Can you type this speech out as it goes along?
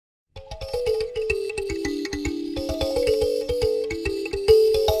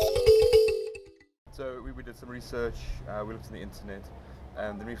did some research, we looked on the internet,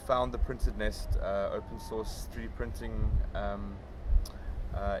 and then we found the Printed Nest open source 3D printing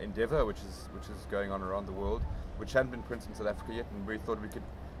endeavor, which is going on around the world, which hadn't been printed in South Africa yet, and we thought we could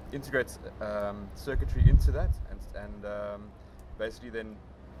integrate circuitry into that and basically then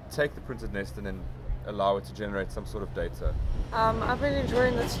take the Printed Nest and then allow it to generate some sort of data. I've been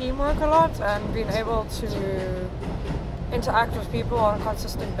enjoying the teamwork a lot and being able to interact with people on a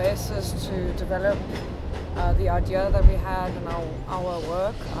consistent basis to develop the idea that we had in our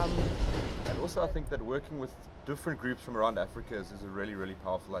work. And also I think that working with different groups from around Africa is a really, really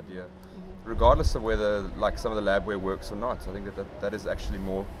powerful idea. Regardless of whether like some of the labware works or not, I think that is actually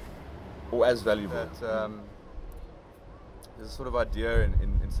more or as valuable. There's a sort of idea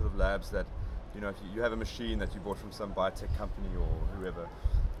in sort of labs that, you know, if you have a machine that you bought from some biotech company or whoever,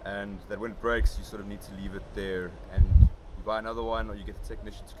 and that when it breaks you sort of need to leave it there and you buy another one, or you get the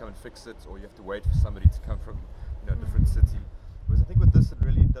technician to come and fix it, or you have to wait for somebody to come from, you know, a different city. Whereas I think with this it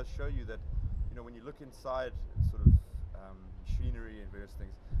really does show you that, you know, when you look inside sort of machinery and various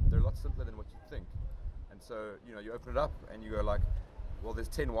things, they're a lot simpler than what you think. And so, you know, you open it up and you go like, well, there's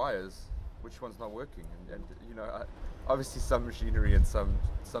 10 wires, which one's not working? And you know, obviously some machinery and some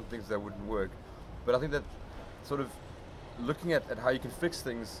things that wouldn't work. But I think that sort of looking at how you can fix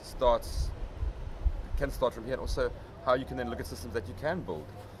things can start from here, and also how you can then look at systems that you can build,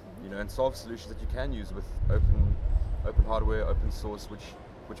 you know, and solve solutions that you can use with open hardware, open source, which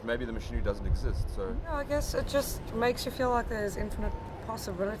maybe the machinery doesn't exist. So yeah, I guess it just makes you feel like there's infinite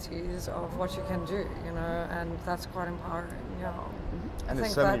possibilities of what you can do, you know, and that's quite empowering. Yeah. And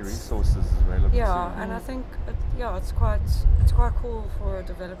there's so many resources available. Yeah, too. and I think it's quite cool for a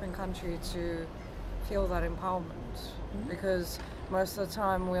developing country to feel that empowerment, because most of the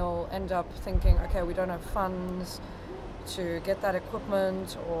time we'll end up thinking, okay, we don't have funds to get that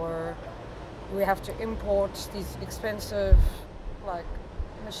equipment, or we have to import these expensive like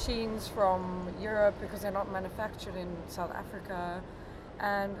machines from Europe because they're not manufactured in South Africa,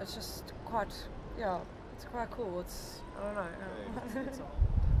 and it's just quite it's quite cool. I don't know.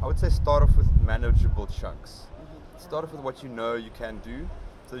 I would say start off with manageable chunks. Start off with what you know you can do,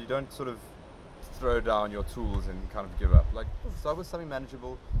 so you don't sort of throw down your tools and kind of give up. Like, start with something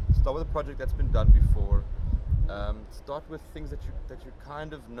manageable. Start with a project that's been done before. Start with things that you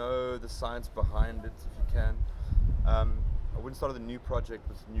kind of know the science behind it, if you can. I wouldn't start with a new project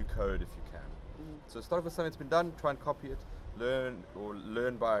with new code if you can. So start with something that's been done, try and copy it,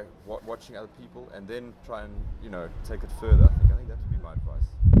 learn by watching other people, and then try and, you know, take it further. I think that would be my advice.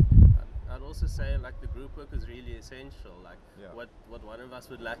 I'd also say like the group work is really essential. Like what one of us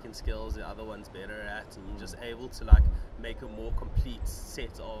would lack in skills, the other one's better at, and you're just able to like make a more complete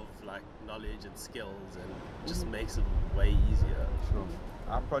set of like knowledge and skills, and just makes it way easier. Sure.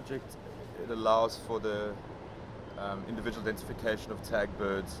 Our project, it allows for the individual identification of tag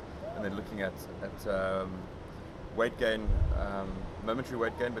birds, and then looking at weight gain, momentary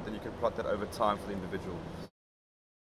weight gain, but then you can plot that over time for the individual.